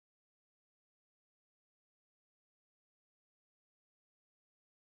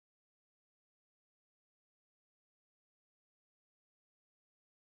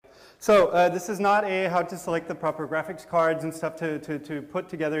So this is not a how to select the proper graphics cards and stuff to put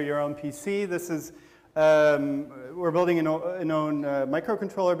together your own PC. This is, we're building an own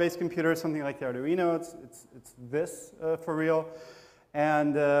microcontroller-based computer, something like the Arduino. It's this for real.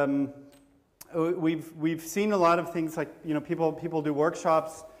 And we've seen a lot of things like, you know, people do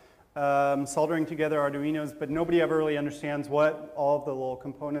workshops soldering together Arduinos, but nobody ever really understands what all of the little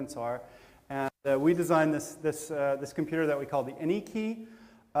components are. And we designed this computer that we call the AnyKey.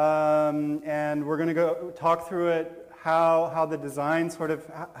 And we're going to go talk through it, how the design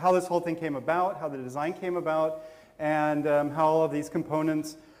how this whole thing came about, how the design came about, and how all of these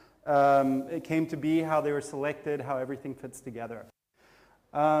components it came to be, how they were selected, how everything fits together.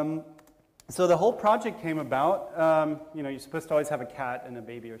 So the whole project came about, you know, you're supposed to always have a cat and a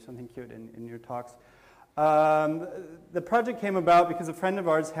baby or something cute in your talks. The project came about because a friend of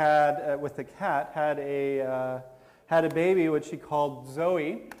ours had, with the cat, had a baby which she called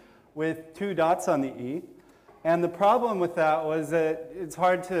Zoe with 2 dots on the E. And the problem with that was that it's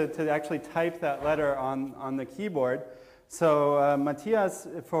hard to actually type that letter on the keyboard. So Matthias,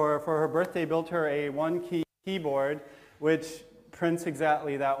 for her birthday, built her a 1-key keyboard which prints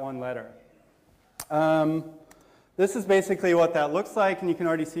exactly that one letter. This is basically what that looks like, and you can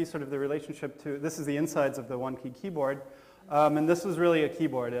already see sort of the relationship to, this is the insides of the 1-key keyboard. And this was really a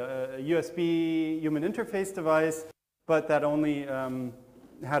keyboard, a USB human interface device, but that only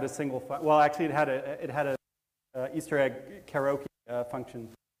had a single, well, actually it had a Easter egg karaoke function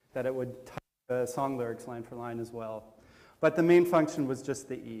that it would type song lyrics line for line as well. But the main function was just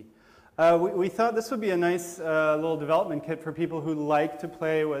the E. We thought this would be a nice little development kit for people who like to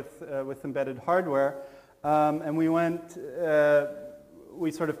play with embedded hardware. And we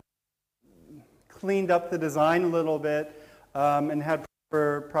sort of cleaned up the design a little bit and had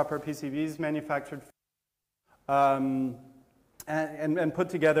proper PCBs manufactured and put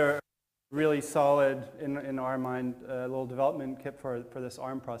together a really solid, in our mind, little development kit for this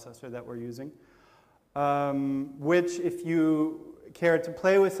ARM processor that we're using. Which, if you care to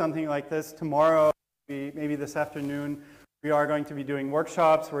play with something like this, tomorrow, maybe this afternoon, we are going to be doing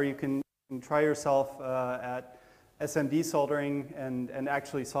workshops where you can try yourself at SMD soldering and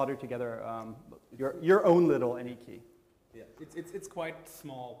actually solder together your own little AnyKey. Yeah, it's quite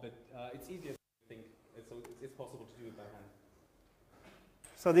small, but it's easier than you think. So it's possible to do it by hand.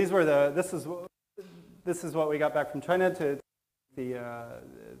 So these were this is what we got back from China to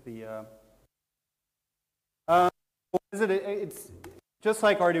it's just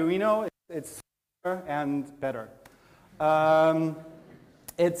like Arduino. It's simpler and better.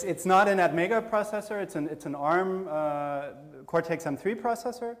 It's not an Atmega processor. It's an ARM Cortex M3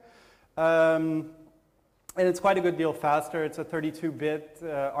 processor, and it's quite a good deal faster. It's a 32-bit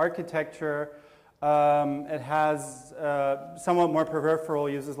architecture. It has somewhat more peripheral,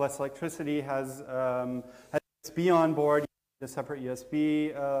 uses less electricity, has USB on board, a separate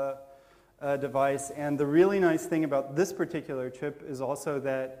USB device. And the really nice thing about this particular chip is also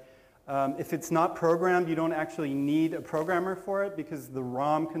that if it's not programmed, you don't actually need a programmer for it because the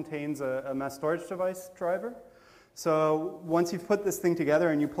ROM contains a mass storage device driver. So once you've put this thing together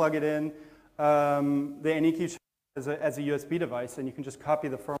and you plug it in, the AnyKey as a USB device, and you can just copy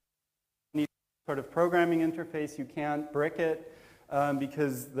the firmware. Sort of programming interface. You can't brick it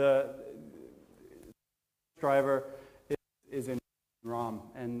because the driver is in ROM,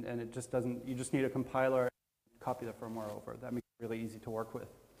 and it just doesn't. You just need a compiler and copy the firmware over. That makes it really easy to work with.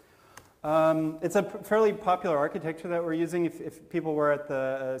 It's a fairly popular architecture that we're using. If people were at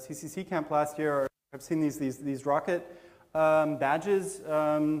the CCC camp last year or have seen these rocket badges,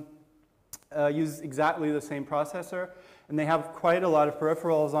 use exactly the same processor. And they have quite a lot of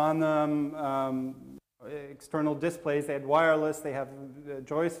peripherals on them, external displays. They had wireless, they have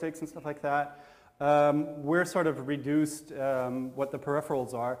joysticks and stuff like that. We're sort of reduced what the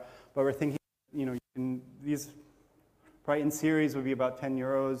peripherals are, but we're thinking, you know, these probably in series would be about 10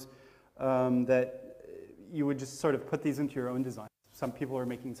 euros that you would just sort of put these into your own design. Some people are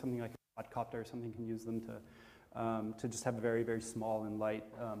making something like a quadcopter or something, can use them to just have a very, very small and light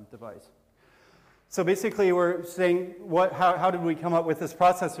device. So basically, we're saying, how did we come up with this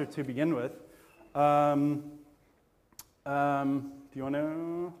processor to begin with? Do you want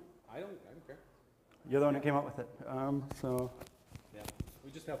to? I don't care. You're the one who came up with it. So. Yeah,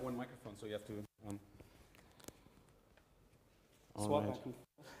 we just have one microphone, so you have to swap back and forth.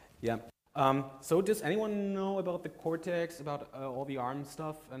 Yeah. So does anyone know about the Cortex, about all the ARM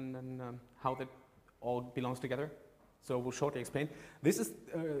stuff, and how that all belongs together? So we'll shortly explain. This is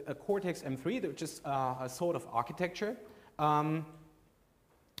a Cortex M3, which is a sort of architecture.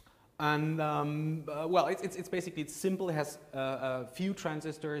 And well, it's basically it's simple. It has a few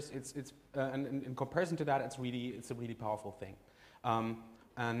transistors. And in comparison to that, it's a really powerful thing.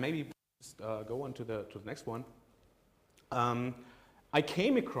 And maybe just go on to the next one. I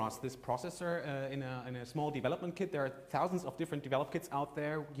came across this processor in a small development kit. There are thousands of different develop kits out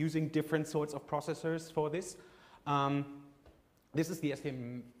there using different sorts of processors for this. This is the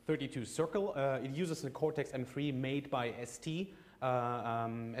STM32 Circle. It uses a Cortex-M3 made by ST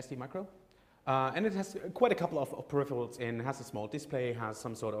Micro. And it has quite a couple of peripherals in. It has a small display, has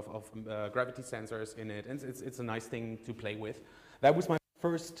some sort of gravity sensors in it, and it's a nice thing to play with. That was my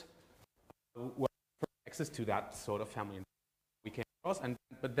first access to that sort of family we came across.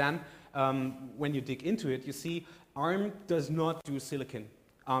 But then when you dig into it, you see ARM does not do silicon.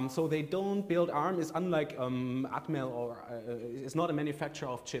 So they don't build ARM is unlike Atmel or is not a manufacturer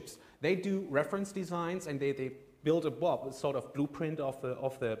of chips. They do reference designs and they build a sort of blueprint of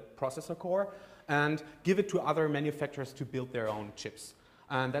the processor core and give it to other manufacturers to build their own chips.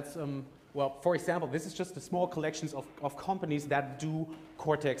 And that's well, for example, this is just a small collection of companies that do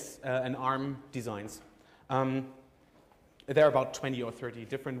Cortex and ARM designs. There are about 20 or 30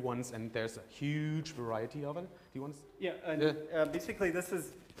 different ones, and there's a huge variety of it. Do you want to? Yeah, and basically this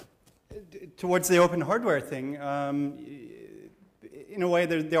is towards the open hardware thing. In a way,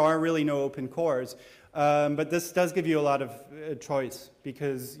 there are really no open cores, but this does give you a lot of choice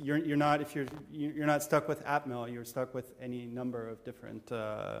because you're not stuck with Atmel. You're stuck with any number of different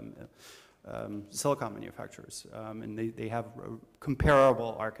silicon manufacturers, and they have a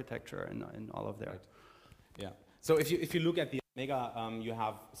comparable architecture in all of their. Right. Yeah. So if you look at the Omega, you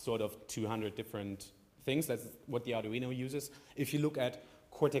have sort of 200 different things. That's what the Arduino uses. If you look at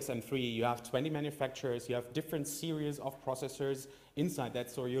Cortex-M3, you have 20 manufacturers. You have different series of processors inside that.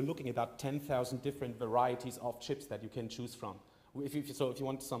 So you're looking at about 10,000 different varieties of chips that you can choose from. If you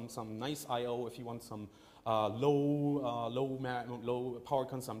want some nice I/O, if you want some low power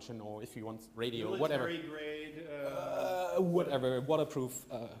consumption, or if you want radio, military whatever. grade, whatever, waterproof,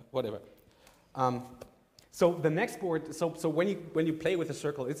 whatever. So the next board, so when you play with a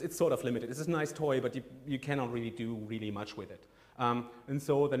circle, it's sort of limited. It's a nice toy, but you cannot really do really much with it. And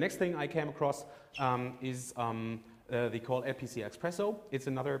so the next thing I came across is they call LPC Expresso. It's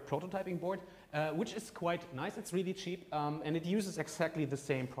another prototyping board, which is quite nice. It's really cheap, and it uses exactly the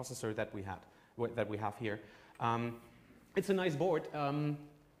same processor that we have here. It's a nice board.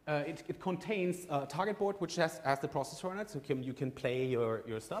 It contains a target board which has the processor on it, so you can play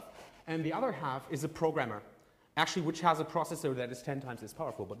your stuff. And the other half is a programmer, actually, which has a processor that is 10 times as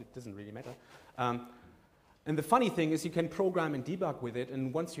powerful, but it doesn't really matter. And the funny thing is you can program and debug with it,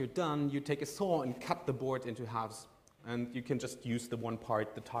 and once you're done, you take a saw and cut the board into halves. And you can just use the one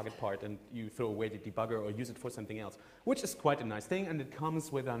part, the target part, and you throw away the debugger or use it for something else, which is quite a nice thing. And it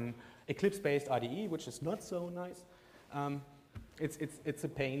comes with an Eclipse-based IDE, which is not so nice. It's a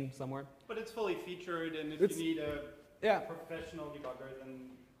pain somewhere. But it's fully featured, and if you need a professional debugger, then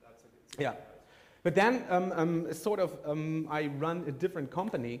that's a good thing. Yeah. But then I run a different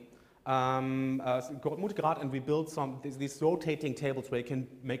company called Multigrad, and we built these rotating tables where you can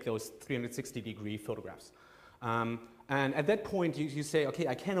make those 360-degree photographs. And at that point, you say, okay,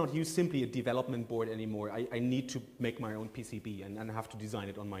 I cannot use simply a development board anymore. I need to make my own PCB and have to design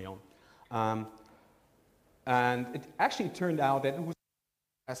it on my own. And it actually turned out that it was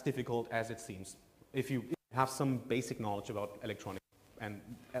as difficult as it seems if you have some basic knowledge about electronics and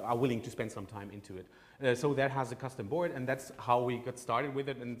are willing to spend some time into it. So that has a custom board, and that's how we got started with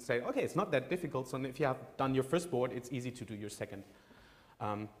it and say, okay, it's not that difficult, so if you have done your first board, it's easy to do your second.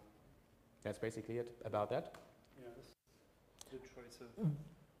 That's basically it about that. Yeah, this is a good choice of...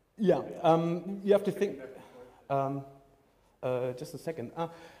 Yeah, you have to think... just a second.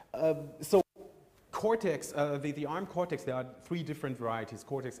 So Cortex, the ARM Cortex, there are 3 different varieties: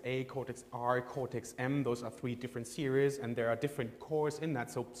 Cortex-A, Cortex-R, Cortex-M. Those are 3 different series, and there are different cores in that.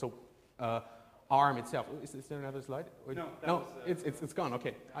 So ARM itself. Is there another slide? No, it's gone.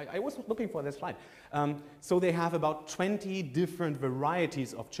 Okay, I was looking for this slide. So they have about 20 different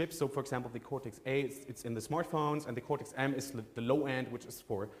varieties of chips. So, for example, the Cortex-A, it's in the smartphones, and the Cortex-M is the low end, which is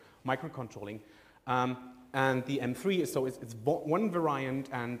for microcontrolling. And the M3 is it's one variant,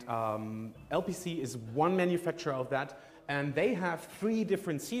 and LPC is one manufacturer of that. And they have 3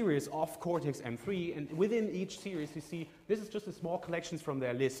 different series of Cortex-M3, and within each series, you see this is just a small collection from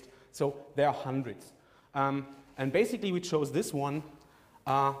their list. So there are hundreds. And basically, we chose this one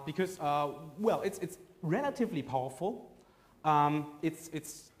because, well, it's relatively powerful. It's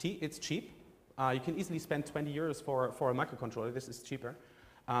cheap. You can easily spend 20 euros for a microcontroller. This is cheaper.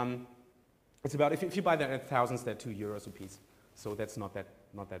 It's about, if you buy that at thousands, they're 2 euros a piece. So that's not that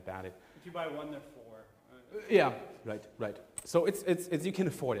not that bad. If you buy one, they're 4. Yeah, right. So it's you can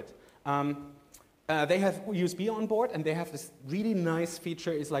afford it. They have USB on board, and they have this really nice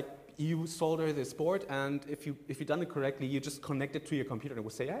feature. It's like you solder this board, and if you've done it correctly, you just connect it to your computer, and it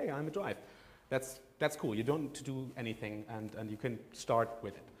will say, "Hey, I'm a drive." That's cool. You don't need to do anything, and you can start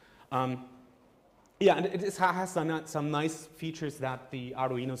with it. Yeah, and it has some nice features that the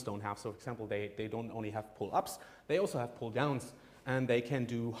Arduinos don't have. So, for example, they don't only have pull-ups, they also have pull-downs, and they can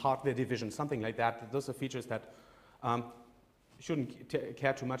do hardware division, something like that. Those are features that shouldn't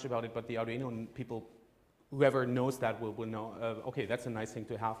care too much about it, but the Arduino people, whoever knows that will know, okay, that's a nice thing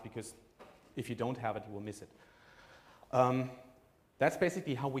to have, because if you don't have it, you will miss it. That's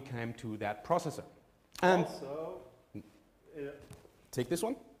basically how we came to that processor. And also, take this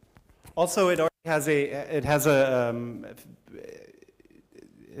one. Also, it already has a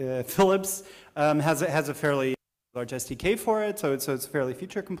Philips has a fairly large SDK for it, so it's fairly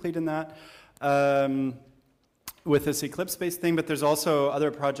feature complete in that with this Eclipse-based thing. But there's also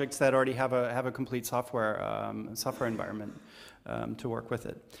other projects that already have a complete software environment to work with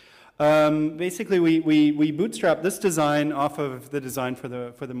it. Basically, we bootstrap this design off of the design for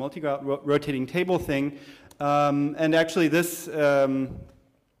the multi-route rotating table thing, and actually this.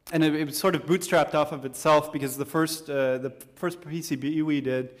 And it was sort of bootstrapped off of itself, because the first PCB we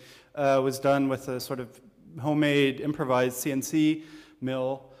did was done with a sort of homemade improvised CNC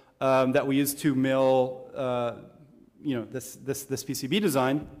mill that we used to mill, this PCB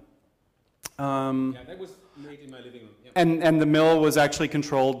design. Yeah, that was made in my living room. Yep. And the mill was actually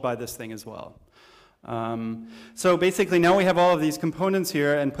controlled by this thing as well. So basically now we have all of these components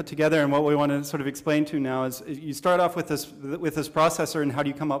here and put together, and what we want to sort of explain to now is you start off with this processor, and how do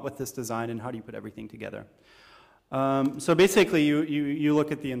you come up with this design, and how do you put everything together. So basically you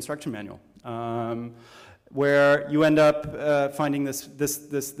look at the instruction manual, where you end up finding this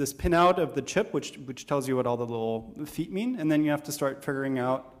pinout of the chip, which tells you what all the little feet mean, and then you have to start figuring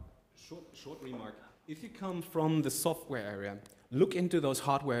out. Short remark. If you come from the software area, look into those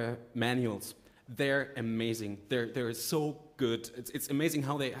hardware manuals. They're amazing. They're so good. It's amazing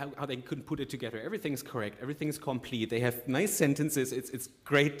how they could put it together. Everything's correct. Everything's complete. They have nice sentences. It's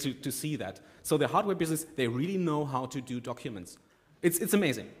great to see that. So the hardware business, they really know how to do documents. It's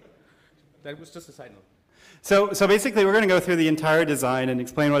amazing. That was just a side note. So basically, we're going to go through the entire design and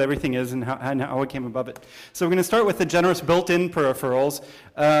explain what everything is and how it came above it. So we're going to start with the generous built-in peripherals,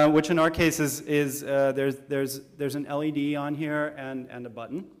 which in our case is there's an LED on here and a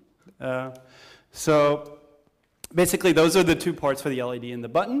button. So basically, those are the two parts for the LED and the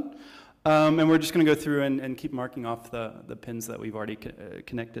button. And we're just going to go through and keep marking off the pins that we've already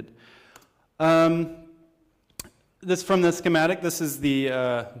connected. This from the schematic. This is the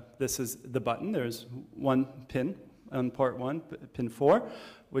button. There's one pin on port 1, pin 4,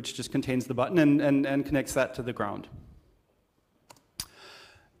 which just contains the button and connects that to the ground.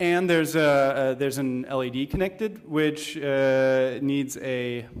 And there's an LED connected, which needs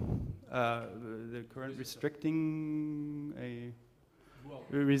the current restricting a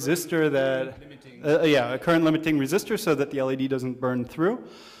resistor that a current limiting resistor, so that the LED doesn't burn through.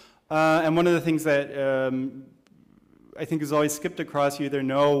 And one of the things that I think is always skipped across, you either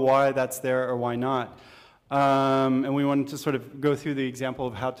know why that's there or why not. And we wanted to sort of go through the example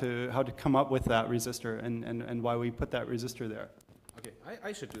of how to come up with that resistor and why we put that resistor there. Okay,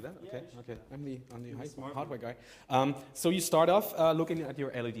 I should do that. Okay, yeah, okay. I'm the hardware guy. So you start off looking at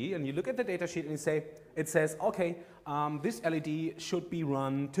your LED, and you look at the data sheet, and it says, okay, this LED should be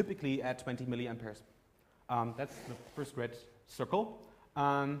run typically at 20 milliamperes. That's the first red circle.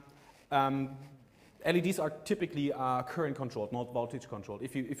 LEDs are typically current controlled, not voltage controlled.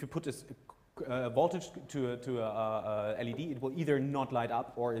 If you put this voltage to a LED, it will either not light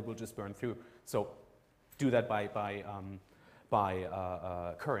up or it will just burn through. So do that by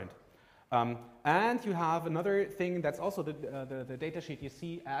current. And you have another thing that's also the data sheet you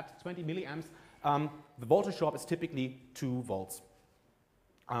see at 20 milliamps. The voltage drop is typically 2 volts.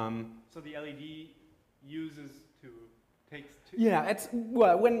 So the LED takes 2? Yeah,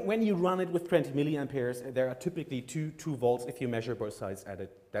 well, when you run it with 20 milliamperes, there are typically 2 volts if you measure both sides at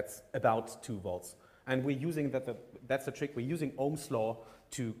it. That's about 2 volts. And we're using that's the trick. We're using Ohm's law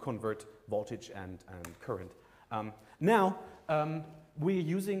to convert voltage and current. Now, we're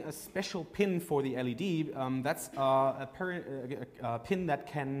using a special pin for the LED. That's a pin that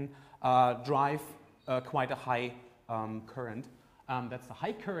can drive quite a high current. That's the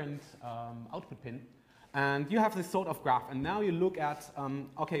high current output pin. And you have this sort of graph. And now you look at,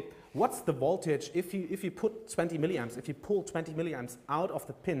 okay, what's the voltage if you put 20 milliamps, if you pull 20 milliamps out of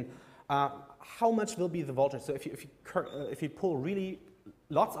the pin, how much will be the voltage? So if you pull really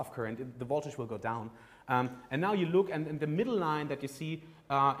lots of current, the voltage will go down. And now you look, and the middle line that you see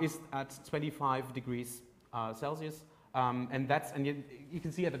is at 25 degrees Celsius. And you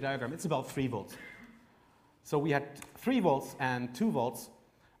can see at the diagram, it's about 3 volts. So we had 3 volts and 2 volts.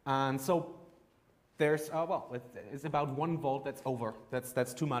 And so there's, it's about 1 volt that's over.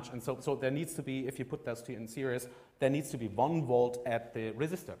 That's too much. And so there needs to be, if you put those two in series, there needs to be 1 volt at the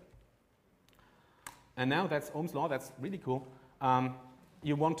resistor. And now that's Ohm's law. That's really cool.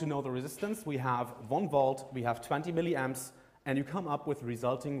 You want to know the resistance. We have 1 volt, we have 20 milliamps, and you come up with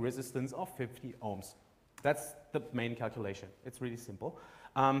resulting resistance of 50 ohms. That's the main calculation. It's really simple.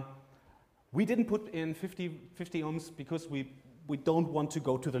 We didn't put in 50 ohms because we don't want to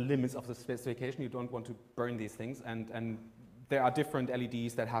go to the limits of the specification. You don't want to burn these things. And there are different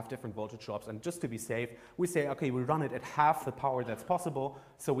LEDs that have different voltage drops. And just to be safe, we say, OK, we run it at half the power that's possible.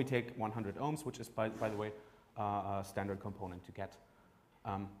 So we take 100 ohms, which is, by the way, a standard component to get.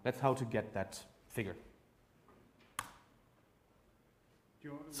 That's how to get that figure.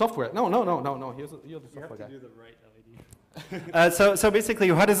 Software. No. Here's the software guy. You have to do the right LED. So basically,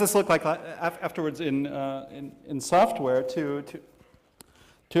 how does this look like afterwards in software to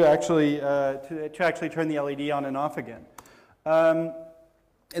actually turn the LED on and off again?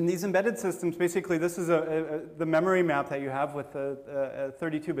 In these embedded systems, basically, this is the memory map that you have with a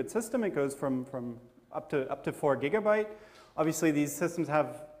 32-bit system. It goes from up to 4 gigabyte. Obviously, these systems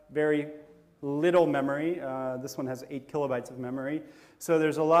have very little memory. This one has 8 kilobytes of memory. So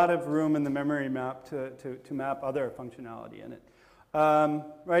there's a lot of room in the memory map to map other functionality in it.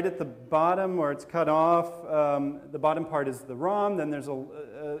 Right at the bottom where it's cut off, the bottom part is the ROM. Then there's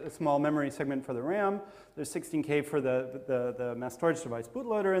a small memory segment for the RAM. There's 16K for the mass storage device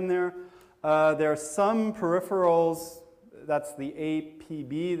bootloader in there. There are some peripherals. That's the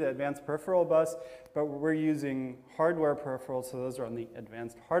APB, the advanced peripheral bus. But we're using hardware peripherals, so those are on the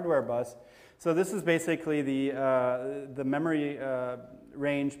advanced hardware bus. So this is basically the memory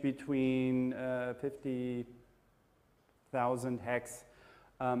range between 50,000 hex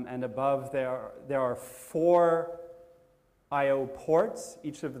and above. There are 4 I/O ports.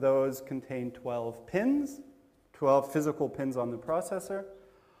 Each of those contain 12 pins, 12 physical pins on the processor,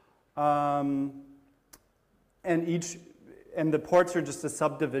 and the ports are just a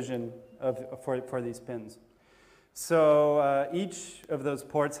subdivision for these pins. So each of those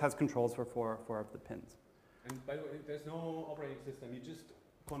ports has controls for 4 of the pins. And by the way, there's no operating system. You just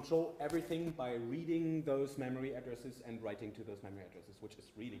control everything by reading those memory addresses and writing to those memory addresses, which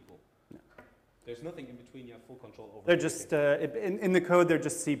is really cool. Yeah. There's nothing in between. You have full control over. They're just in the code. They're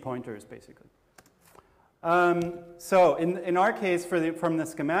just C pointers, basically. So in our case, from the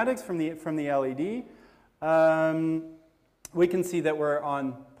schematics from the LED. We can see that we're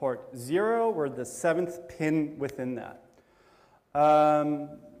on port 0. We're the 7th pin within that.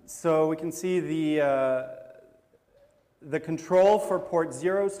 So we can see the control for port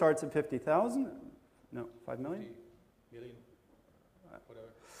 0 starts at 50,000. No, 5 million? 50 million,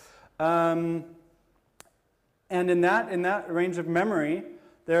 whatever. And in that range of memory,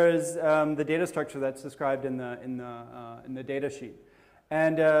 there is the data structure that's described in the data sheet.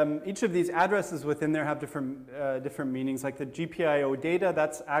 And each of these addresses within there have different meanings. Like the GPIO data,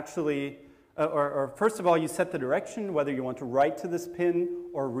 that's actually, or first of all, you set the direction, whether you want to write to this pin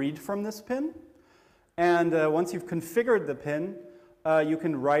or read from this pin. And once you've configured the pin, you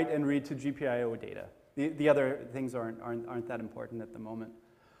can write and read to GPIO data. The other things aren't that important at the moment.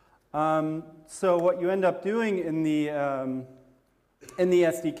 So what you end up doing in the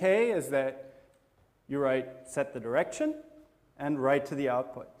SDK is that you write set the direction and write to the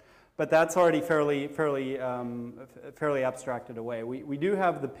output. But that's already fairly abstracted away. We do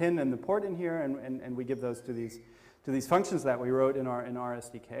have the pin and the port in here, and we give those to these functions that we wrote in our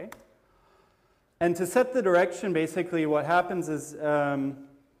SDK. And to set the direction, basically what happens is,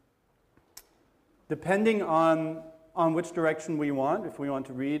 depending on which direction we want, if we want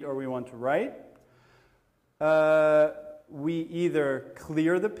to read or we want to write, we either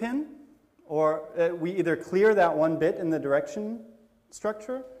clear the pin, or we either clear that 1 bit in the direction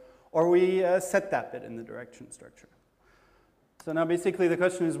structure, or we set that bit in the direction structure. So now basically the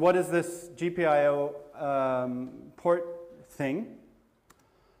question is, what is this GPIO port thing?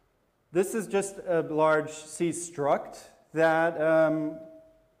 This is just a large C struct that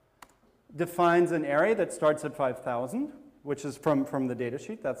defines an array that starts at 5,000, which is from the data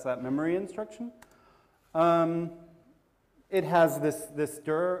sheet. That's that memory instruction. It has this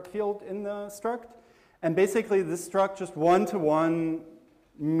dir field in the struct. And basically, this struct just one-to-one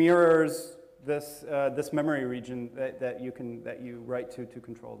mirrors this memory region that you write to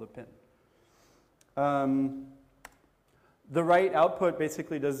control the pin. the right output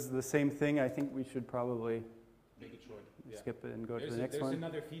basically does the same thing. I think we should probably make it short. skip it and go to the next one. There's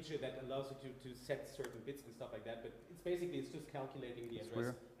another feature that allows you to set certain bits and stuff like that, but it's just calculating the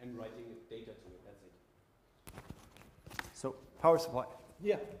address and writing data to it. That's it. So power supply.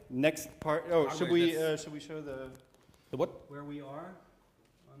 Yeah. Next part. Oh, should we show the what? Where we are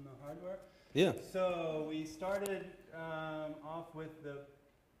on the hardware? Yeah. So we started off with the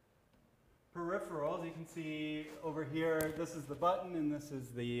peripherals. You can see over here, this is the button, and this is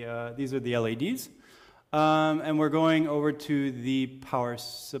the these are the LEDs. And we're going over to the power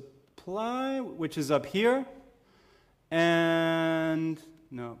supply, which is up here, and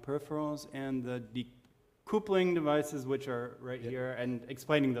no peripherals, and the decoupling devices, which are right here, and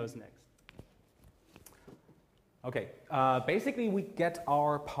explaining those next. Okay, basically we get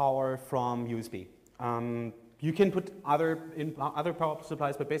our power from USB. You can put other power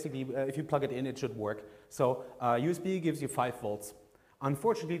supplies, but basically if you plug it in, it should work. So USB gives you 5 volts.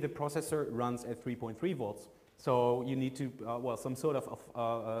 Unfortunately, the processor runs at 3.3 volts. So you need to, well, some sort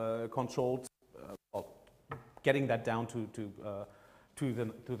of controlled, getting that down to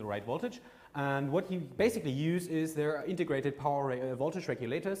the right voltage. And what you basically use is their integrated power voltage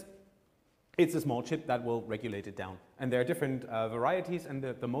regulators. It's a small chip that will regulate it down. And there are different varieties, and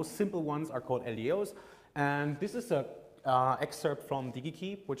the most simple ones are called LDOs. And this is an excerpt from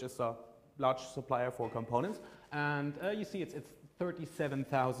DigiKey, which is a large supplier for components. And you see it's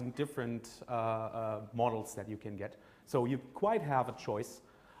 37,000 different models that you can get. So you quite have a choice.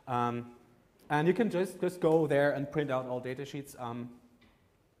 And you can just go there and print out all data sheets.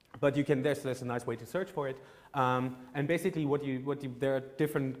 But you can, there's a nice way to search for it. And basically there are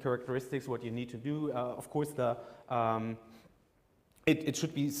different characteristics what you need to do. Of course, it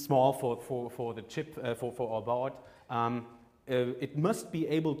should be small for the chip, for our board. It must be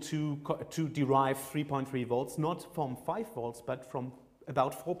able to derive 3.3 volts, not from 5 volts, but from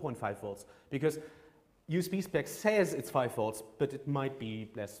about 4.5 volts. Because USB spec says it's 5 volts, but it might be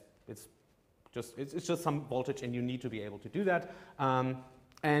less. It's just some voltage, and you need to be able to do that.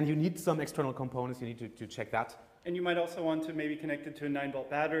 And you need some external components. You need to check that. And you might also want to maybe connect it to a 9-volt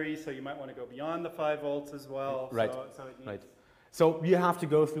battery, so you might want to go beyond the 5 volts as well. Right. So it needs right. So you have to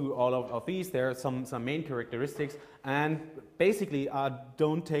go through all of these. There are some main characteristics, and basically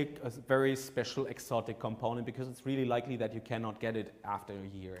don't take a very special exotic component, because it's really likely that you cannot get it after a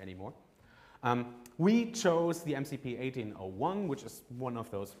year anymore. We chose the MCP1801, which is one of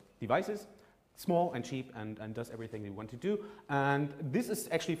those devices. Small and cheap and does everything you want to do. And this is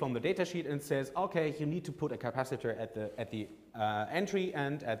actually from the datasheet, and says, okay, you need to put a capacitor at the entry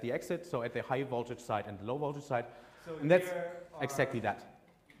and at the exit, so at the high voltage side and the low voltage side. So and that's exactly that.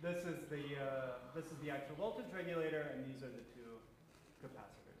 This is the actual voltage regulator, and these are the 2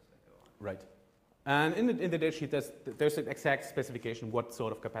 capacitors that go on. Right. And in the datasheet, there's an exact specification what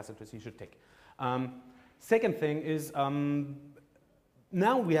sort of capacitors you should take. Second thing is,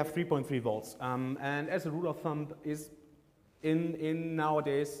 now we have 3.3 volts, and as a rule of thumb is in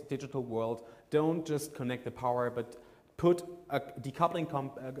nowadays digital world, don't just connect the power, but put a decoupling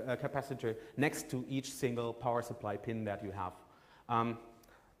capacitor next to each single power supply pin that you have.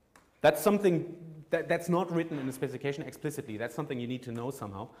 That's something that's not written in the specification explicitly. That's something you need to know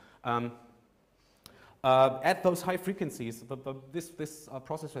somehow. At those high frequencies, this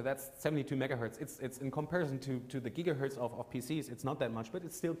processor, that's 72 megahertz. It's in comparison to the gigahertz of PCs, it's not that much, but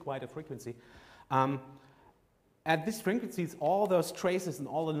it's still quite a frequency. At these frequencies, all those traces and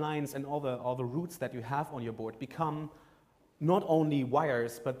all the lines and all the routes that you have on your board become not only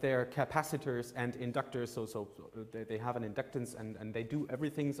wires, but they're capacitors and inductors. So they have an inductance, and they do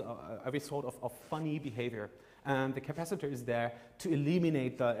everything, every sort of funny behavior. And the capacitor is there to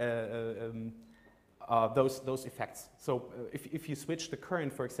eliminate the those effects. So if you switch the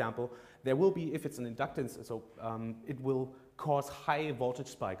current, for example, there will be, if it's an inductance, so it will cause high voltage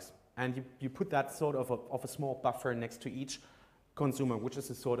spikes. And you put that sort of a small buffer next to each consumer, which is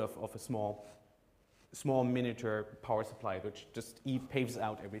a sort of a small miniature power supply, which just paves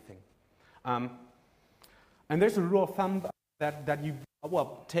out everything. And there's a rule of thumb that you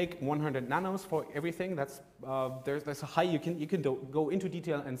take 100 nanos for everything. That's there's a high, you can go into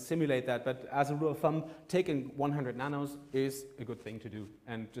detail and simulate that, but as a rule of thumb, taking 100 nanos is a good thing to do,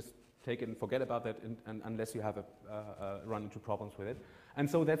 and just take it and forget about that, and unless you have run into problems with it. And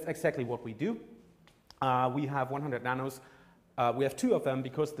so that's exactly what we do. We have 100 nanos. We have 2 of them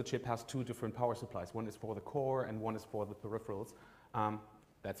because the chip has 2 different power supplies. One is for the core and one is for the peripherals.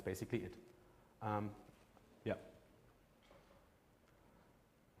 That's basically it. Yeah.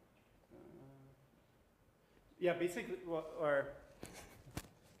 Yeah, basically, or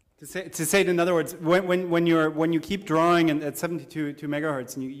To say it in other words, when you keep drawing at 72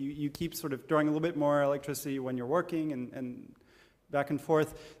 megahertz, and you keep sort of drawing a little bit more electricity when you're working and back and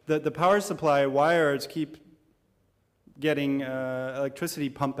forth, the power supply wires keep getting electricity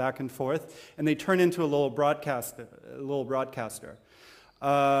pumped back and forth, and they turn into a little broadcaster.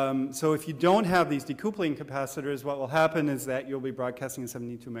 So if you don't have these decoupling capacitors, what will happen is that you'll be broadcasting a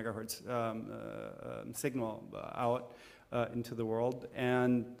 72 megahertz signal out into the world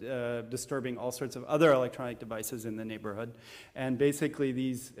and disturbing all sorts of other electronic devices in the neighborhood. And basically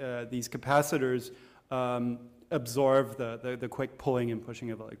these capacitors absorb the quick pulling and pushing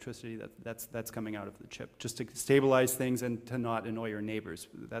of electricity that's coming out of the chip, just to stabilize things and to not annoy your neighbors.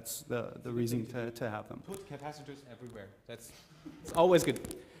 That's the reason to have them. Put capacitors everywhere. It's always good.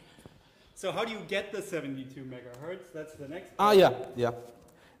 So how do you get the 72 megahertz? That's the next part. Yeah.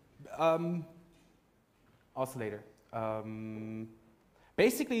 Oscillator.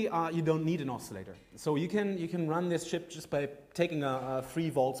 Basically, you don't need an oscillator. So you can run this chip just by taking a 3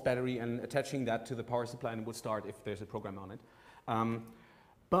 volts battery and attaching that to the power supply, and it would start if there's a program on it.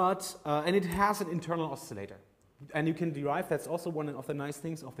 And it has an internal oscillator. And you can derive, that's also one of the nice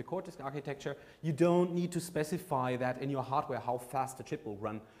things of the Cortex architecture, you don't need to specify that in your hardware how fast the chip will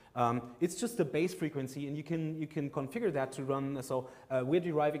run. It's just the base frequency, and you can configure that to run. So we're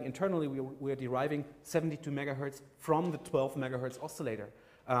deriving internally, we're deriving 72 megahertz from the 12 megahertz oscillator.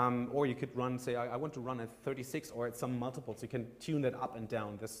 Or you could run, say, I want to run at 36 or at some multiples. You can tune that up and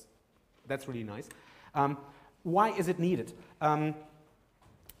down. That's really nice. Why is it needed?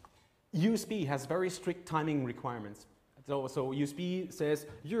 USB has very strict timing requirements. So USB says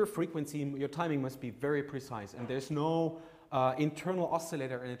your frequency, your timing must be very precise, and there's no internal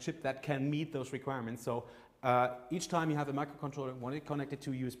oscillator in a chip that can meet those requirements. So each time you have a microcontroller and want it connected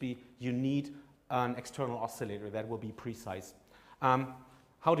to USB, you need an external oscillator that will be precise.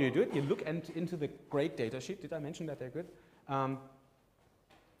 How do you do it? You look into the great data sheet. Did I mention that they're good?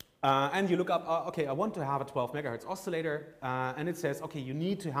 And you look up, okay, I want to have a 12 megahertz oscillator, and it says, okay, you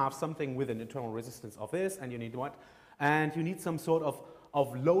need to have something with an internal resistance of this, and you need what? And you need some sort of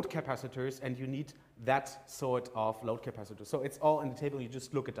load capacitors, and you need that sort of load capacitor. So it's all on the table. You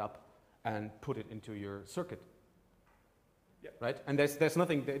just look it up and put it into your circuit. Yep. Right? And there's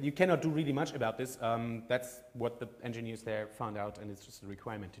nothing, that you cannot do really much about this. That's what the engineers there found out, and it's just a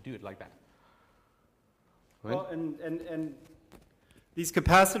requirement to do it like that. Right? Well, and these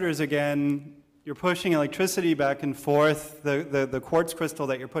capacitors, again, you're pushing electricity back and forth. The quartz crystal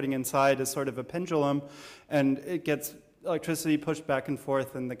that you're putting inside is sort of a pendulum, and it gets electricity pushed back and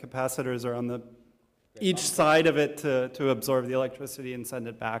forth, and the capacitors are on each side of it to absorb the electricity and send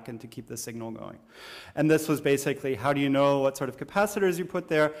it back and to keep the signal going. And this was basically, how do you know what sort of capacitors you put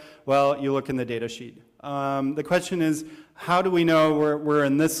there? Well, you look in the data sheet. The question is, how do we know we're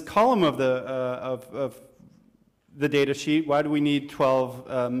in this column of the data sheet? Why do we need 12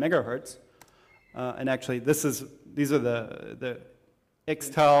 megahertz? And actually, these are the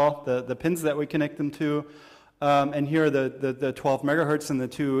Xtel, the pins that we connect them to. And here are the 12 megahertz and the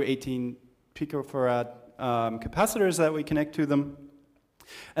two 18 picofarad capacitors that we connect to them.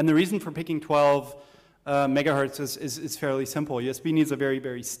 And the reason for picking 12 megahertz is fairly simple. USB needs a very,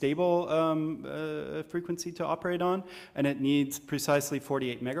 very stable frequency to operate on, and it needs precisely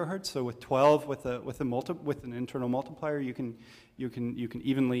 48 megahertz. So with 12, with an internal multiplier, you can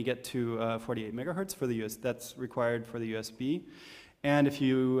evenly get to 48 megahertz for the US. That's required for the USB. And if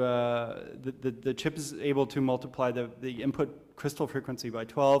you the chip is able to multiply the input crystal frequency by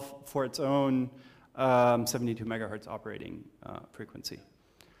 12 for its own 72 megahertz operating frequency.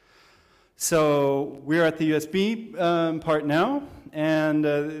 So we're at the USB part now, and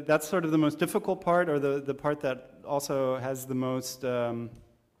that's sort of the most difficult part, or the part that also has the most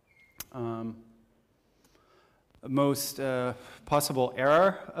possible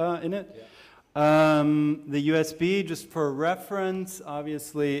error in it. Yeah. The USB, just for reference,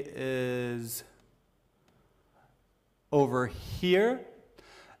 obviously is over here,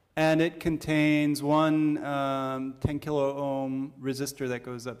 and it contains one 10 kilo ohm resistor that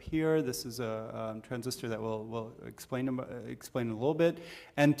goes up here. This is a transistor that we'll explain in a little bit,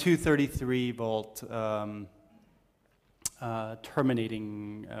 and two 33 volt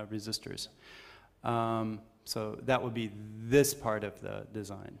terminating resistors. So that would be this part of the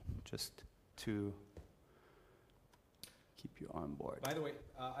design, just to keep you on board. By the way,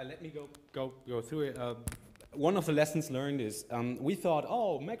 let me go through it. One of the lessons learned is we thought,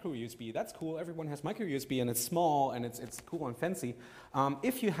 oh, micro USB, that's cool. Everyone has micro USB, and it's small, and it's cool and fancy.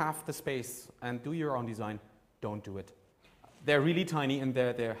 If you have the space and do your own design, don't do it. They're really tiny, and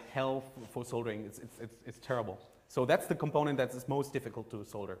they're hell for soldering. It's terrible. So that's the component that is most difficult to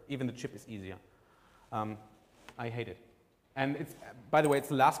solder. Even the chip is easier. I hate it. And it's, by the way, it's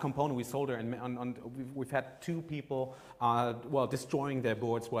the last component we solder, and we've had 2 people, well, destroying their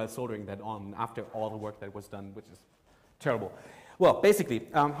boards while soldering that on after all the work that was done, which is terrible. Well, basically,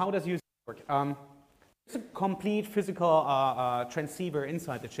 how does USB work? It's a complete physical transceiver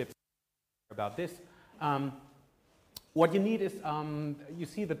inside the chip. About this. What you need is, you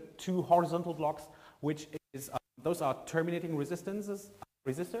see the 2 horizontal blocks, which is, those are terminating resistors.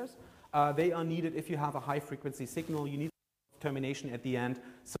 They are needed if you have a high frequency signal. You need termination at the end,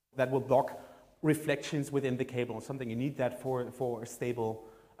 so that will block reflections within the cable or something. You need that for a stable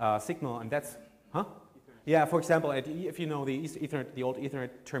signal, and that's, huh? Yeah, for example, if you know the Ethernet, the old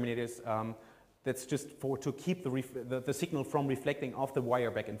Ethernet terminators, that's just to keep the signal from reflecting off the wire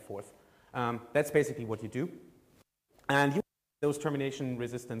back and forth. That's basically what you do. And you those termination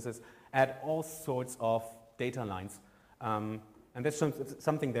resistances at all sorts of data lines. And that's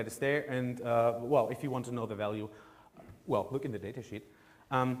something that is there. And, well, if you want to know the value, well, look in the data sheet.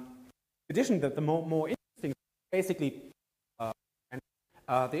 In addition, the more interesting, basically,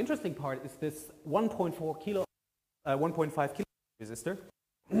 the interesting part is this 1.5 kilo resistor,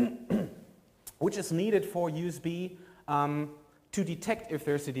 which is needed for USB to detect if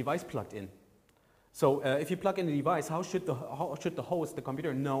there's a device plugged in. So if you plug in a device, how should the host, the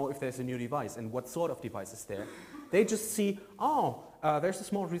computer, know if there's a new device and what sort of device is there? They just see, oh, there's a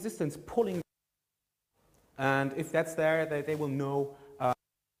small resistance pulling. And if that's there, they will know.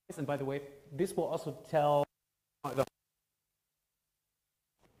 And by the way, this will also tell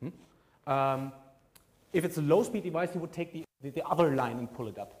if it's a low-speed device, you would take the other line and pull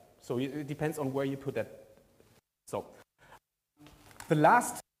it up. So it depends on where you put that. So the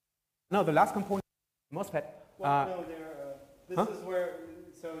last component, MOSFET. Well, no, this is where.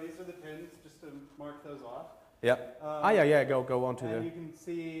 So these are the pins, just to mark those off. Yeah. Yeah. Go on to and you can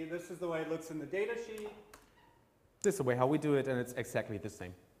see this is the way it looks in the data sheet. This is the way how we do it, and it's exactly the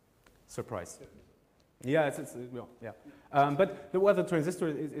same. Surprise. Yeah, well, yeah. But the transistor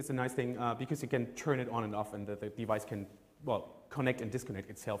is a nice thing because you can turn it on and off, and the device can, well, connect and disconnect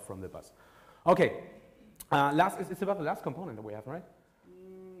itself from the bus. Okay. It's about the last component that we have, right?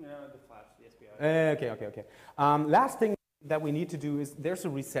 No, the flash, the SPI. Okay. Last thing that we need to do is there's a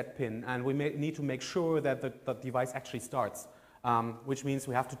reset pin, and we need to make sure that the device actually starts, which means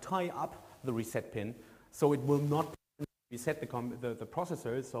we have to tie up the reset pin so it will not reset the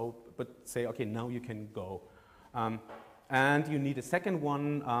processor, but say, okay, now you can go. And you need a second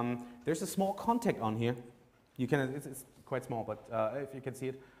one. There's a small contact on here. It's quite small, but if you can see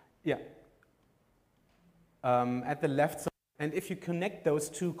it, yeah. At the left side, and if you connect those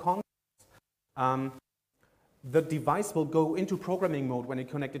 2 contacts, the device will go into programming mode when you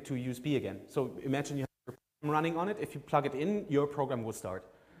connect it to USB again. So imagine you have your program running on it. If you plug it in, your program will start.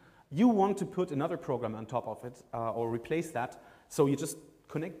 You want to put another program on top of it or replace that, so you just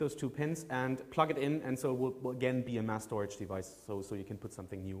connect those 2 pins and plug it in, and so it will again be a mass storage device, so you can put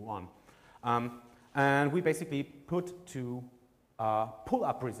something new on. And we basically put 2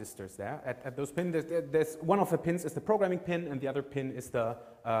 pull-up resistors there at those pins. There's one of the pins is the programming pin, and the other pin is the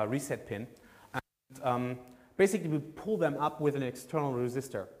reset pin. And basically, we pull them up with an external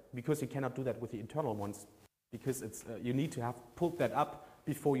resistor because you cannot do that with the internal ones because it's you need to have pulled that up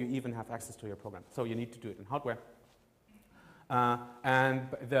before you even have access to your program. So you need to do it in hardware. And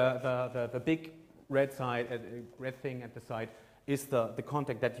the big red thing at the side is the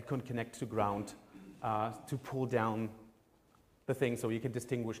contact that you can connect to ground to pull down the thing, so you can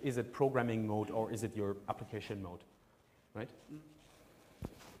distinguish, is it programming mode or is it your application mode, right?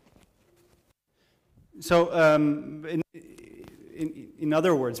 So in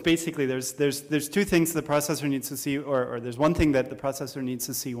other words, basically there's 2 things the processor needs to see, or there's one thing that the processor needs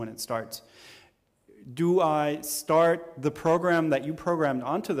to see when it starts. Do I start the program that you programmed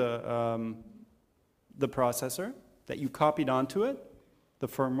onto the processor, that you copied onto it, the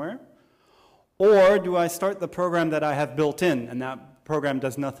firmware, or do I start the program that I have built in, and that program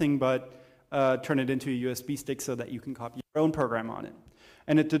does nothing but turn it into a USB stick so that you can copy your own program on it?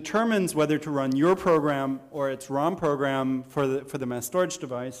 And it determines whether to run your program or its ROM program for the mass storage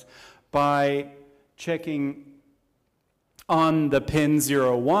device by checking on the pin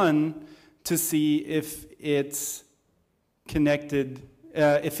 01 to see if it's connected,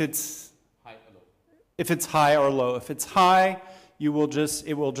 if it's high or low. If it's high, it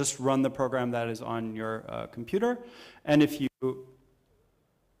will just run the program that is on your computer. And if you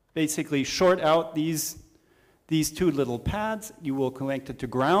basically short out these 2 little pads, you will connect it to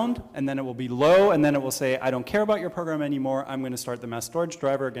ground, and then it will be low, and then it will say, I don't care about your program anymore, I'm going to start the mass storage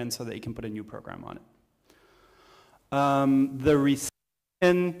driver again so that you can put a new program on it. The reset,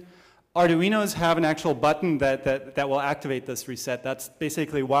 and Arduinos have an actual button that will activate this reset. That's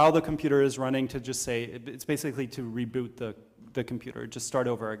basically while the computer is running to just say, it's basically to reboot the computer, just start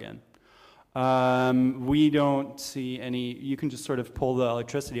over again. We don't see any, you can just sort of pull the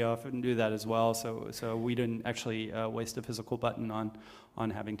electricity off and do that as well, so we didn't actually waste a physical button on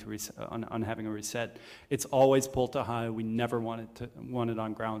having to on having a reset. It's always pull to high. We never want it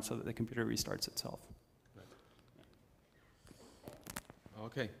on ground so that the computer restarts itself.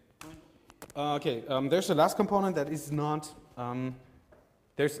 Okay. There's the last component that is not,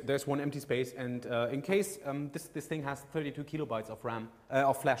 there's one empty space, and in case this thing has 32 kilobytes of RAM,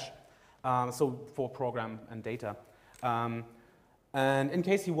 of flash, so for program and data. And in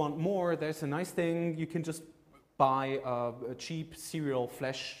case you want more, there's a nice thing, you can just buy cheap serial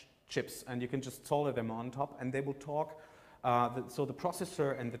flash chips, and you can just solder them on top, and they will talk, so the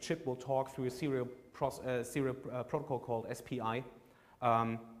processor and the chip will talk through a serial protocol called SPI.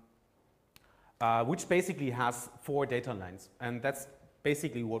 Which basically has 4 data lines, and that's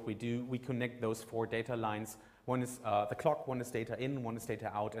basically what we do. We connect those 4 data lines. One is the clock, one is data in, one is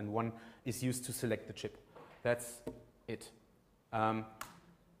data out, and one is used to select the chip. That's it. That's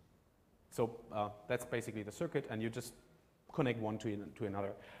basically the circuit, and you just connect one to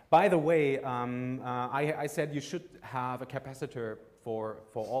another. By the way, I said you should have a capacitor for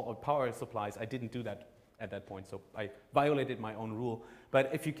all power supplies. I didn't do that at that point, so I violated my own rule.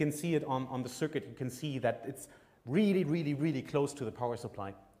 But if you can see it on the circuit, you can see that it's really, really, really close to the power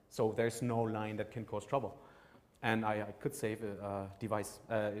supply. So there's no line that can cause trouble. And I could save a device,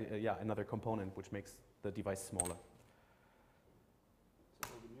 another component, which makes the device smaller. So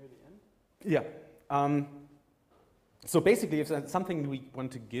we're near the end? Yeah. So basically, if that's something we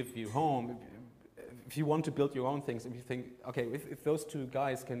want to give you home, if you want to build your own things, if you think, okay, if those 2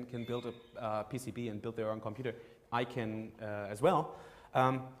 guys can build a PCB and build their own computer, I can as well.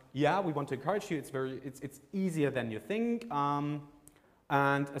 Yeah, we want to encourage you. It's easier than you think.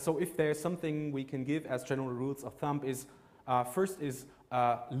 And so if there's something we can give as general rules of thumb is, first is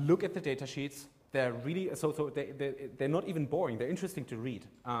look at the data sheets. They're really, they're not even boring. They're interesting to read,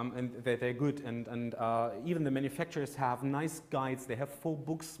 and they're good. And even the manufacturers have nice guides. They have full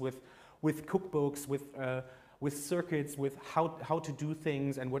books with cookbooks, with circuits, with how to do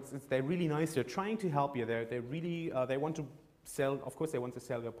things, and they're really nice. They're trying to help you. They want to sell. Of course, they want to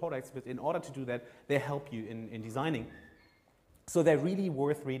sell their products, but in order to do that, they help you in designing. So they're really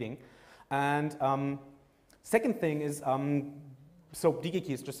worth reading. And second thing is, so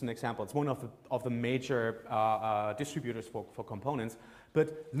DigiKey is just an example. It's one of the major distributors for components.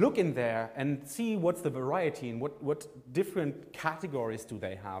 But look in there and see what's the variety and what different categories do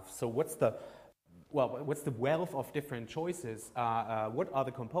they have. So what's the wealth of different choices? What are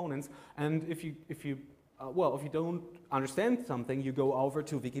the components? And if you don't understand something, you go over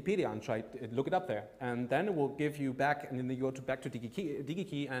to Wikipedia and try to look it up there, and then it will give you back, and then you go back to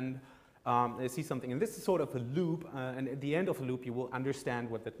DigiKey and see something. And this is sort of a loop, and at the end of the loop, you will understand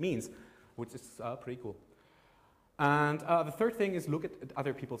what that means, which is pretty cool. And the third thing is look at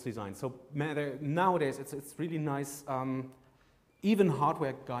other people's designs. So nowadays, it's really nice. Even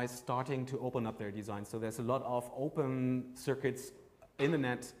hardware guys starting to open up their designs. So there's a lot of open circuits in the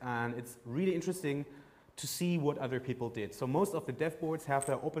net, and it's really interesting to see what other people did. So most of the dev boards have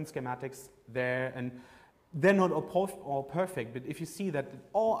their open schematics there, and they're not all perfect, but if you see that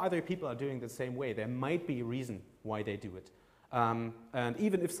all other people are doing the same way, there might be a reason why they do it. And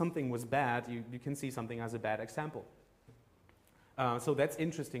even if something was bad, you can see something as a bad example. So that's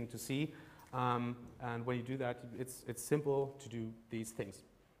interesting to see. And when you do that, it's simple to do these things.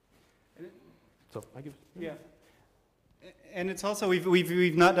 So I give. Yeah. And it's also,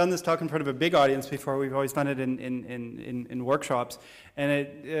 we've not done this talk in front of a big audience before. We've always done it in workshops. And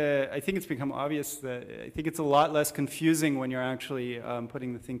I think it's become obvious that I think it's a lot less confusing when you're actually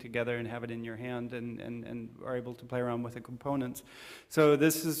putting the thing together and have it in your hand and are able to play around with the components. So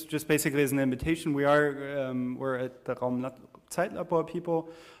this is just basically as an invitation. We're at the Zeitlabor people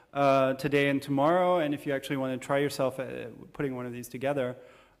today and tomorrow. And if you actually want to try yourself at putting one of these together,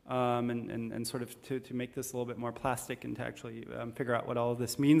 and sort of to make this a little bit more plastic and to actually figure out what all of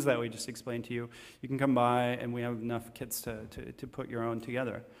this means that we just explained to you, you can come by and we have enough kits to put your own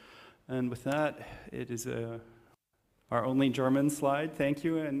together. And with that, it is our only German slide. Thank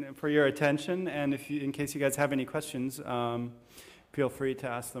you and for your attention. And in case you guys have any questions, feel free to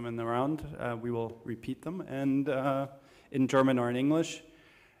ask them in the round. We will repeat them and in German or in English.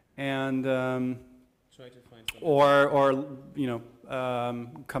 And try to find something. or you know,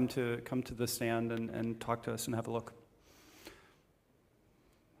 come to the stand and talk to us and have a look.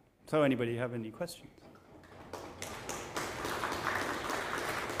 So anybody have any questions?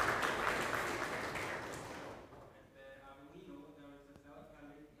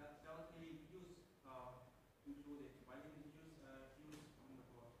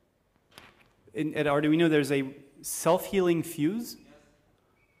 at Arduino there's a self-healing fuse.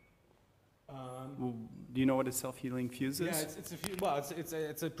 Do you know what a self-healing fuse is? Yeah,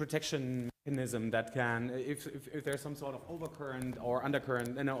 it's a protection mechanism that can, if there's some sort of overcurrent or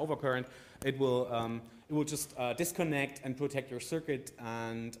undercurrent, overcurrent, it will just disconnect and protect your circuit.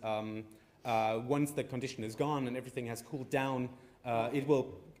 And once the condition is gone and everything has cooled down, it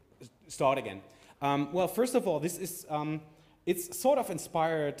will start again. Well, first of all, this is it's sort of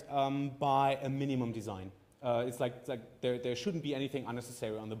inspired by a minimum design. It's like there shouldn't be anything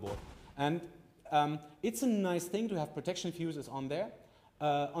unnecessary on the board, and it's a nice thing to have protection fuses on there.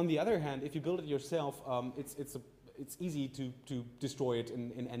 On the other hand, if you build it yourself, it's easy to destroy it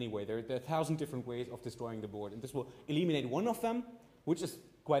in any way. There are 1,000 different ways of destroying the board, and this will eliminate one of them, which is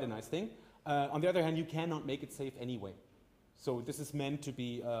quite a nice thing. On the other hand, you cannot make it safe anyway. So this is meant to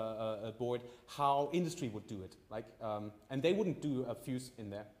be a board how industry would do it, like, and they wouldn't do a fuse in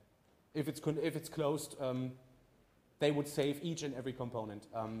there. If it's closed, they would save each and every component.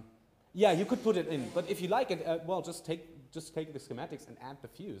 Yeah, you could put it in, but if you like it, well, just take the schematics and add the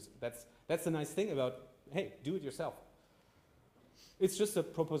fuse. That's the nice thing about, hey, do it yourself. It's just a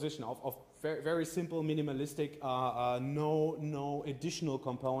proposition of very, very simple, minimalistic, no additional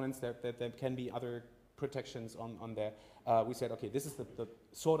components. There can be other protections on there. We said, okay, this is the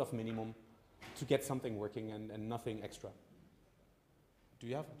sort of minimum to get something working and nothing extra. Do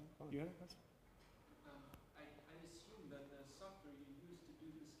you have a question? I assume that the software you use to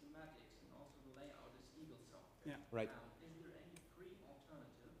do the schematics and also the layout is Eagle software. Yeah. Right. Is there any free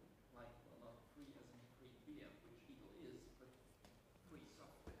alternative, like, well, not free as in free video, which Eagle is, but free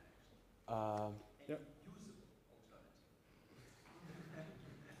software actually? Any usable alternative?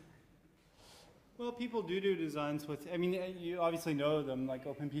 Well, people do designs with, I mean, you obviously know them, like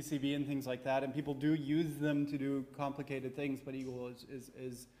OpenPCB and things like that, and people do use them to do complicated things, but Eagle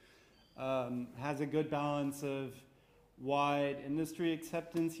has a good balance of wide industry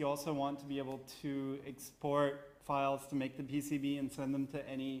acceptance. You also want to be able to export files to make the PCB and send them to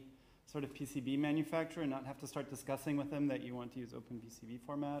any sort of PCB manufacturer and not have to start discussing with them that you want to use OpenPCB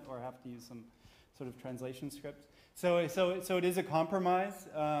format or have to use some sort of translation script. So it is a compromise.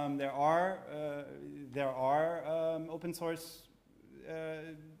 There are open source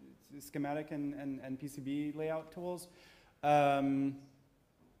schematic and PCB layout tools,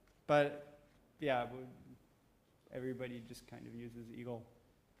 but yeah, everybody just kind of uses Eagle.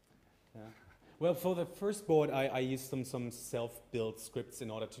 Yeah. Well, for the first board, I used some self-built scripts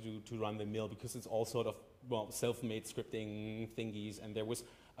in order to run the mill, because it's all sort of, well, self-made scripting thingies, and there was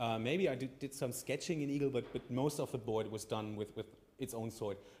maybe I did some sketching in Eagle, but most of the board was done with its own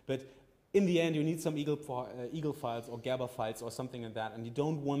sort. But in the end, you need some Eagle files or Gerber files or something like that, and you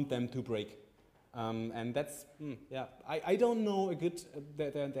don't want them to break. And that's, yeah, I don't know a good,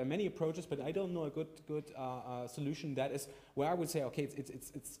 there are many approaches, but I don't know a good solution that is where I would say, okay,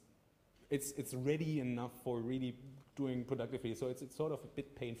 it's ready enough for really doing productively. So it's sort of a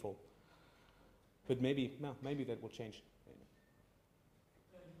bit painful. But maybe that will change.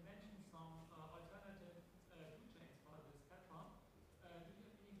 You mentioned some alternative toolchains for this platform. Do you have any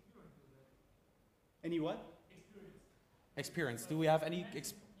experience with that? Any what? Experience. Do we have any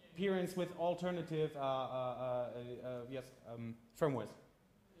experience with alternative yes, firmwares?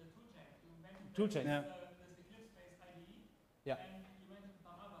 Toolchain. There's Yeah. the Eclipse-based IDE. Yeah. And you mentioned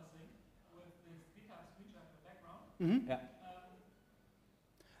some other thing with this Becker screenshot in the background. Mm-hmm. Yeah.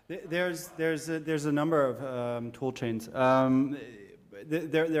 There's a number of tool chains.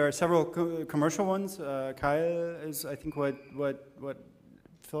 There are several commercial ones. Kyle is, I think, what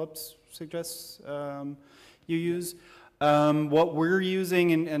Phillips suggests you use. What we're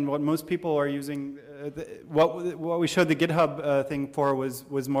using and what most people are using, what we showed the GitHub thing for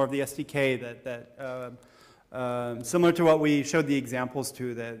was more of the SDK that similar to what we showed the examples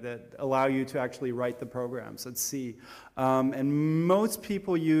to that allow you to actually write the programs. Let's see. And most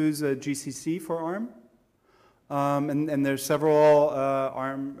people use GCC for ARM. And there's several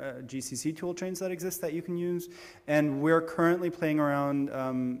ARM GCC tool chains that exist that you can use. And we're currently playing around,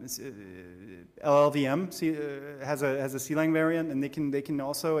 LLVM has a CLang variant, and they can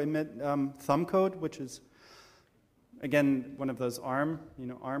also emit thumb code, which is, again, one of those ARM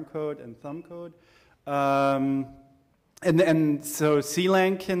code and thumb code. And so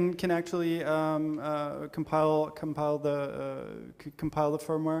CLang can actually compile the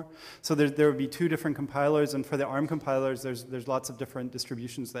firmware. So there would be two different compilers, and for the ARM compilers, there's lots of different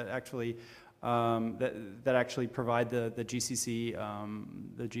distributions that actually that actually provide the GCC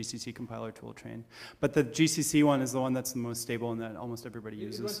compiler tool chain. But the GCC one is the one that's the most stable and that almost everybody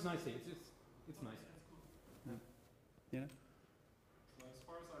uses. It runs nicely. It's nice. Yeah. So as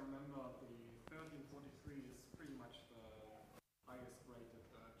far as I remember, the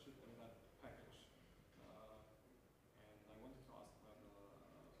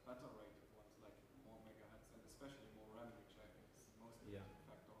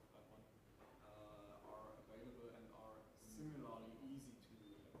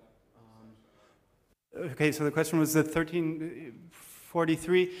okay, so the question was the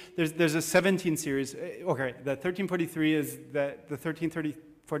 1343. There's a 17 series. Okay, the 1343 is that the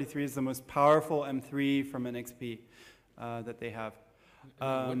 1343 is the most powerful M3 from NXP that they have.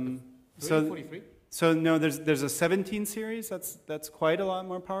 So 1343? So no, there's a 17 series that's quite a lot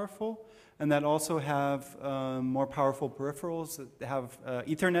more powerful, and that also have more powerful peripherals that have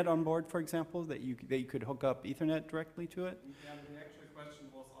Ethernet on board, for example, that you could hook up Ethernet directly to it. Yeah, the actual question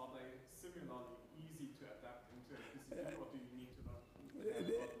was, are they similarly easy to adapt into PCB, or do you need to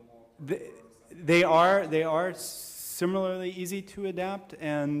They are similarly easy to adapt,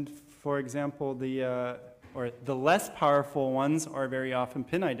 and for example, the less powerful ones are very often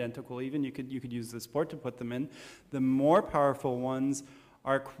pin identical. Even you could use this board to put them in. The more powerful ones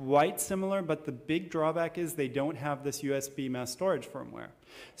are quite similar, but the big drawback is they don't have this USB mass storage firmware.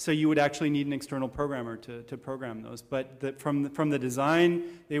 So you would actually need an external programmer to program those. But from the design,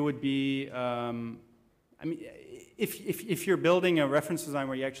 they would be. I mean, if you're building a reference design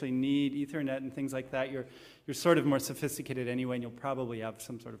where you actually need Ethernet and things like that, you're sort of more sophisticated anyway, and you'll probably have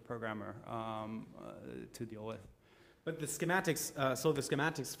some sort of programmer to deal with. But the schematics, so the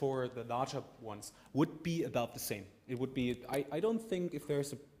schematics for the larger ones would be about the same. It would be. I don't think if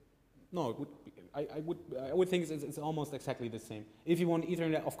there's a. No, it would. I would think it's almost exactly the same. If you want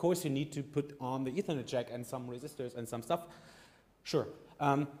Ethernet, of course you need to put on the Ethernet jack and some resistors and some stuff. Sure.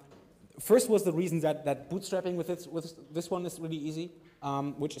 First was the reason that bootstrapping with this one is really easy,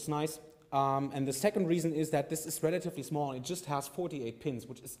 which is nice. And the second reason is that this is relatively small. It just has 48 pins,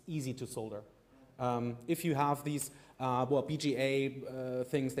 which is easy to solder. If you have these BGA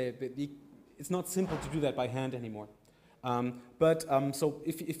things, it's not simple to do that by hand anymore. So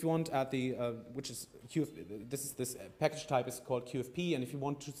if you want at the which is this package type is called QFP, and if you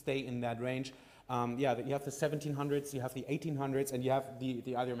want to stay in that range, you have the 1700s, you have the 1800s, and you have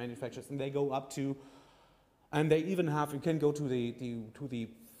the other manufacturers, and they go up to, and they even have, you can go to the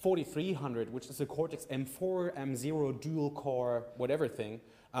 4300, which is a Cortex M4 M0 dual core whatever thing,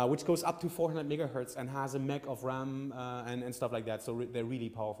 which goes up to 400 megahertz and has a meg of RAM and stuff like that. So they're really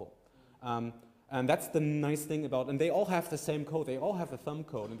powerful. And that's the nice thing about, and they all have the same code. They all have the thumb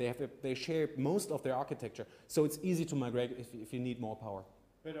code, and they share most of their architecture. So it's easy to migrate if you need more power.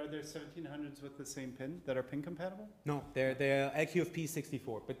 But are there 1700s with the same pin that are pin compatible? No, they're LQFP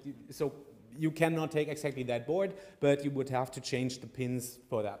 64. But so you cannot take exactly that board, but you would have to change the pins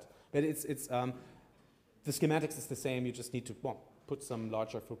for that. But it's the schematics is the same. You just need to put some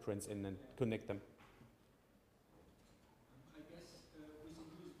larger footprints in and connect them. I guess with a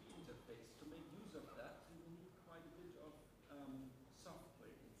USB interface, to make use of that, you will need quite a bit of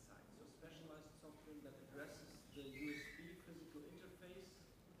software inside. So specialized software that addresses the USB physical interface.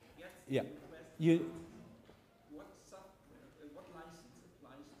 Yeah. What software, what license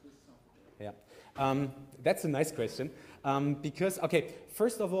applies to this software? Yeah, that's a nice question because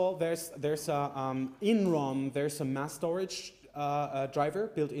first of all, there's in ROM there's a mass storage driver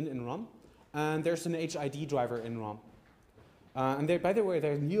built in ROM, and there's an HID driver in ROM. And by the way,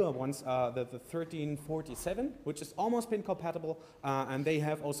 there are newer ones, the 1347, which is almost pin compatible, and they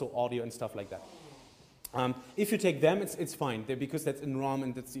have also audio and stuff like that. If you take them, it's fine because that's in ROM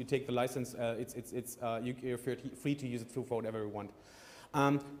and you take the license. You're free to use it for whatever you want.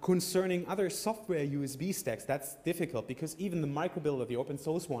 Concerning other software USB stacks, that's difficult because even the microbuilder, the open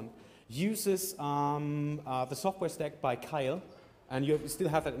source one, uses the software stack by Kyle, and you still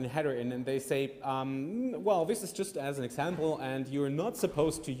have that in the header, and they say, well, this is just as an example, and you're not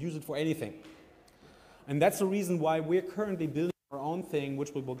supposed to use it for anything. And that's the reason why we're currently building our own thing,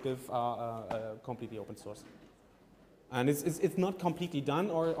 which we will give completely open source. And it's not completely done,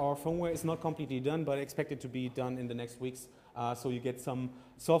 or our firmware is not completely done, but I expect it to be done in the next weeks. So you get some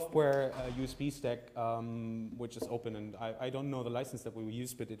software USB stack, which is open, and I don't know the license that we will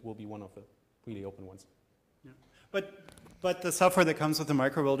use, but it will be one of the really open ones. Yeah. But the software that comes with the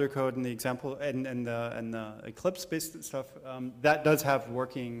microbuilder code and the example and the Eclipse-based stuff, that does have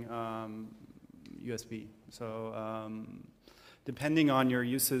working USB. So depending on your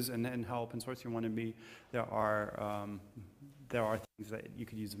uses and how open source you want to be, there are things that you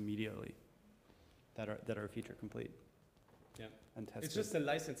could use immediately that are feature complete. Yeah, and tested. It's just the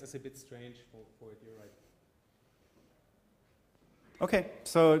license is a bit strange for it. You're right. Okay,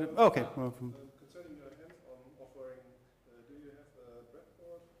 so well, concerning your hands-on offering, do you have a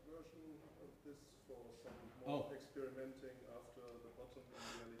breadboard version of this for some more experimenting after the bottom in the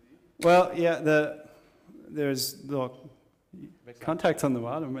LED? well, yeah, there's the contacts on the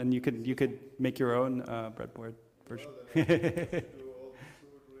bottom, and you could make your own breadboard version.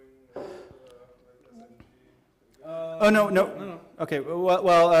 Oh no. Okay.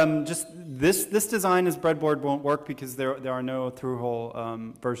 Well, just this design as breadboard won't work because there are no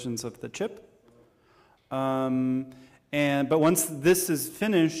through-hole versions of the chip. But once this is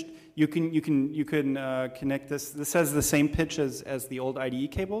finished, you can connect this. This has the same pitch as the old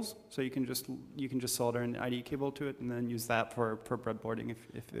IDE cables, so you can just solder an IDE cable to it and then use that for breadboarding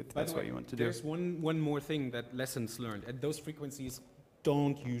if that's what you want to do. There's one more thing that lessons learned. At those frequencies,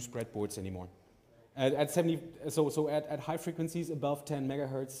 don't use breadboards anymore. At 70, so at high frequencies above 10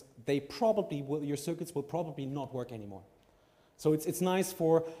 megahertz, your circuits will probably not work anymore. So it's nice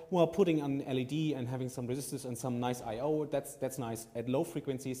for, well, putting an LED and having some resistors and some nice I/O. That's nice. At low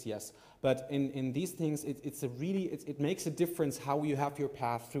frequencies, yes. But in these things, it makes a difference how you have your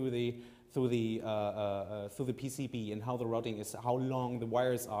path through the PCB and how the routing is, how long the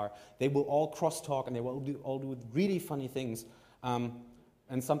wires are. They will all crosstalk and they will all do really funny things.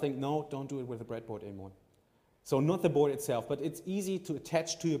 And something, no, don't do it with a breadboard anymore. So not the board itself, but it's easy to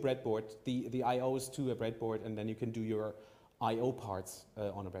attach to a breadboard, the I/Os to a breadboard, and then you can do your I/O parts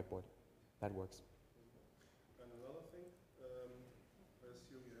on a breadboard. That works. And another thing, I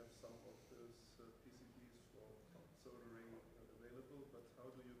assume you have some of these PCBs for soldering available, but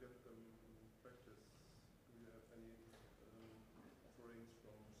how do you get them in practice? Do you have any offerings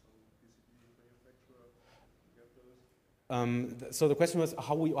from some PCB manufacturer to get those? So the question was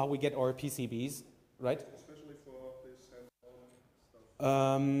how we get our PCBs, right? Especially for this hands-on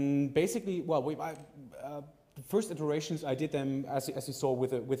stuff. Basically, well, the first iterations I did them as you saw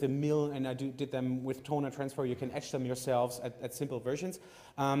with a mill, and I did them with toner transfer. You can etch them yourselves at simple versions.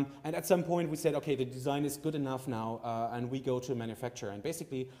 And at some point we said, okay, the design is good enough now, and we go to a manufacturer. And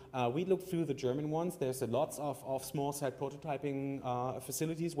basically, we looked through the German ones. There's lots of small site prototyping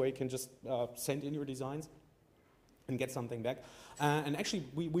facilities where you can just send in your designs and get something back. And actually,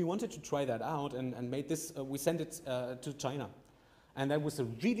 we wanted to try that out and made this. We sent it to China. And that was a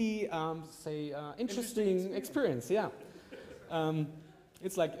really, interesting experience, yeah.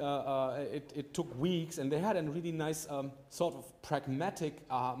 It's like, it took weeks, and they had a really nice sort of pragmatic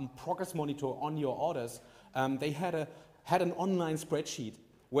progress monitor on your orders. They had an online spreadsheet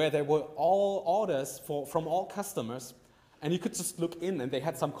where there were all orders from all customers, and you could just look in, and they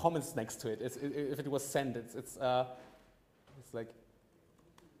had some comments next to it. If it was sent, it's like,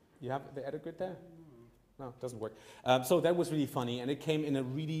 you have the edit grid there? No, it doesn't work. So that was really funny, and it came in a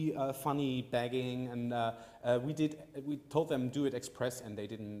really funny bagging, and we told them do it express, and they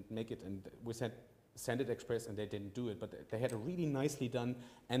didn't make it, and we said send it express, and they didn't do it, but they had a really nicely done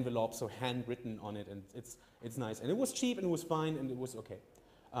envelope, so handwritten on it, and it's nice, and it was cheap, and it was fine, and it was okay.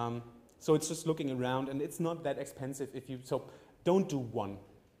 So it's just looking around, and it's not that expensive so don't do one,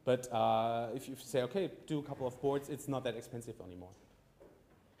 but if you say, okay, do a couple of boards, it's not that expensive anymore.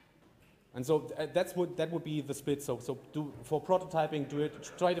 And so that would be the split. So do for prototyping, do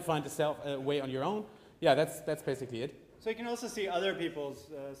it. Try to find a way on your own. Yeah, that's basically it. So you can also see other people's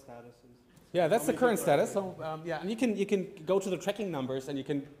statuses. Yeah, that's the current status. So yeah, and you can go to the tracking numbers and you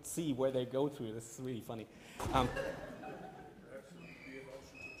can see where they go through. This is really funny.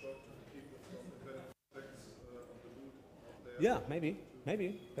 Yeah, maybe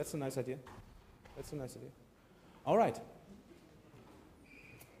that's a nice idea. All right.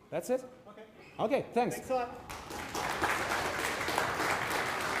 That's it. Okay, thanks. Thanks a lot.